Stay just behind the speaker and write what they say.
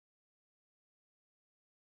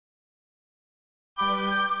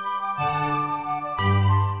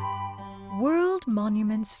World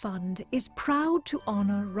Monuments Fund is proud to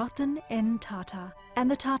honor Ratan N. Tata and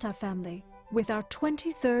the Tata family with our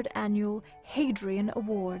 23rd annual Hadrian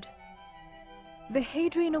Award. The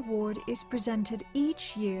Hadrian Award is presented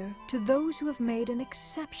each year to those who have made an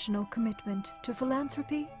exceptional commitment to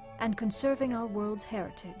philanthropy and conserving our world's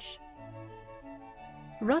heritage.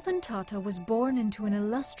 Ratan Tata was born into an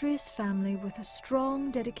illustrious family with a strong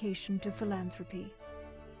dedication to philanthropy.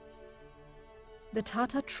 The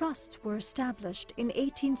Tata Trusts were established in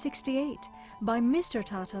 1868 by Mr.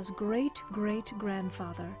 Tata's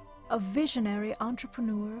great-great-grandfather, a visionary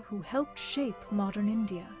entrepreneur who helped shape modern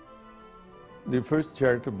India. The first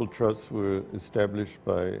charitable trusts were established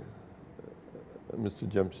by Mr.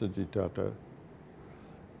 Jamsetji Tata.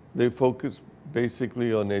 They focused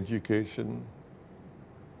basically on education,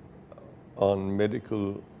 on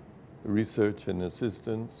medical research and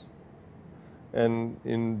assistance, and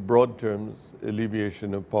in broad terms,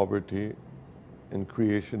 alleviation of poverty and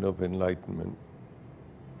creation of enlightenment.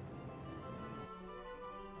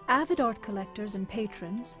 Avid art collectors and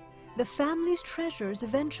patrons, the family's treasures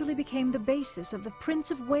eventually became the basis of the Prince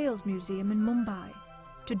of Wales Museum in Mumbai,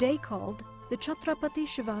 today called the Chhatrapati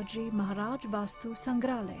Shivaji Maharaj Vastu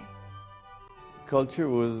Sangrahalaya. Culture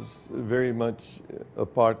was very much a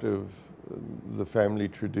part of the family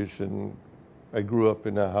tradition. I grew up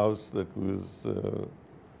in a house that was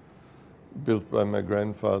built by my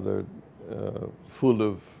grandfather, full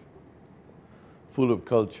of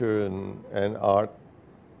culture and art.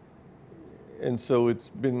 And so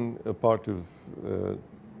it's been a part of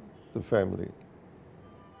the family.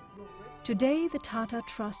 Today, the Tata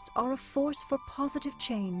Trusts are a force for positive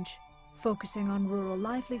change, focusing on rural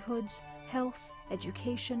livelihoods, health,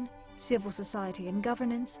 education, civil society and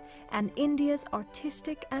governance, and India's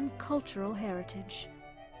artistic and cultural heritage.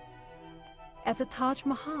 At the Taj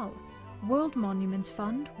Mahal, World Monuments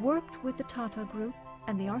Fund worked with the Tata Group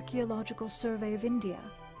and the Archaeological Survey of India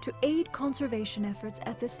to aid conservation efforts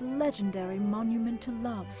at this legendary monument to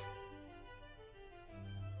love.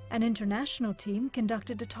 An international team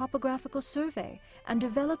conducted a topographical survey and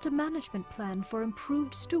developed a management plan for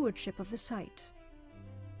improved stewardship of the site.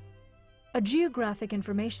 A geographic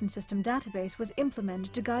information system database was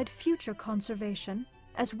implemented to guide future conservation,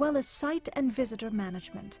 as well as site and visitor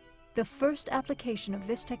management, the first application of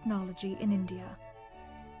this technology in India.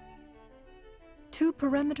 2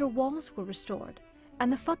 perimeter walls were restored,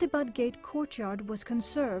 and the Fatehbad Gate courtyard was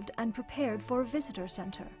conserved and prepared for a visitor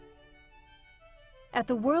center. At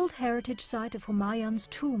the World Heritage Site of Humayun's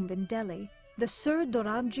tomb in Delhi, the Sir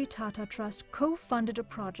Dorabji Tata Trust co-funded a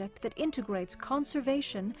project that integrates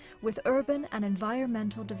conservation with urban and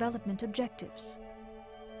environmental development objectives.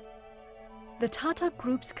 The Tata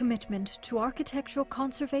Group's commitment to architectural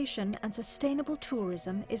conservation and sustainable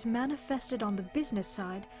tourism is manifested on the business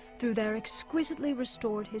side through their exquisitely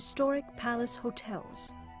restored historic palace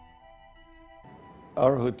hotels.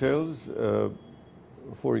 Our hotels,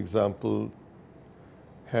 for example,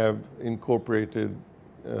 have incorporated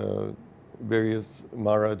various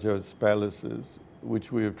Maharajas' palaces,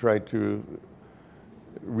 which we have tried to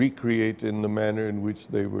recreate in the manner in which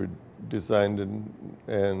they were designed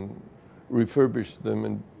and refurbish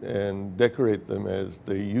them and decorate them as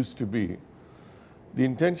they used to be. The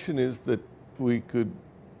intention is that we could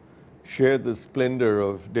share the splendor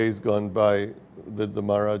of days gone by that the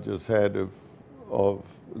Maharajas had of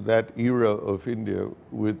that era of India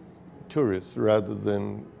with tourists rather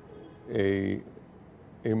than a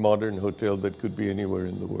modern hotel that could be anywhere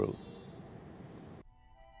in the world.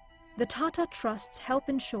 The Tata Trusts help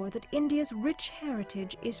ensure that India's rich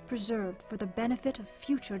heritage is preserved for the benefit of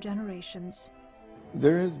future generations.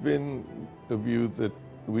 There has been a view that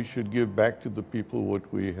we should give back to the people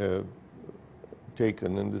what we have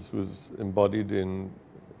taken, and this was embodied in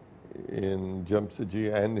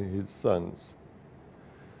Jamsetji and his sons.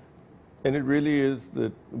 And it really is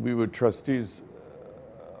that we were trustees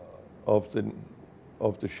of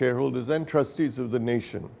the shareholders and trustees of the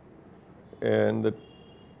nation, and that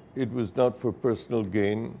it was not for personal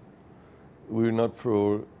gain. We were not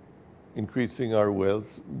for increasing our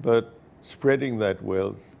wealth, but spreading that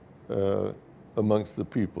wealth amongst the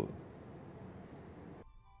people.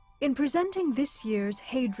 In presenting this year's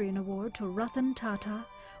Hadrian Award to Ratan Tata,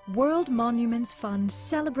 World Monuments Fund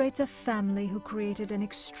celebrates a family who created an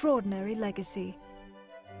extraordinary legacy.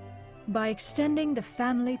 By extending the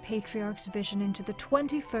family patriarch's vision into the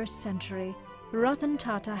 21st century, Ratan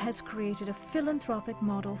Tata has created a philanthropic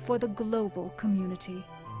model for the global community.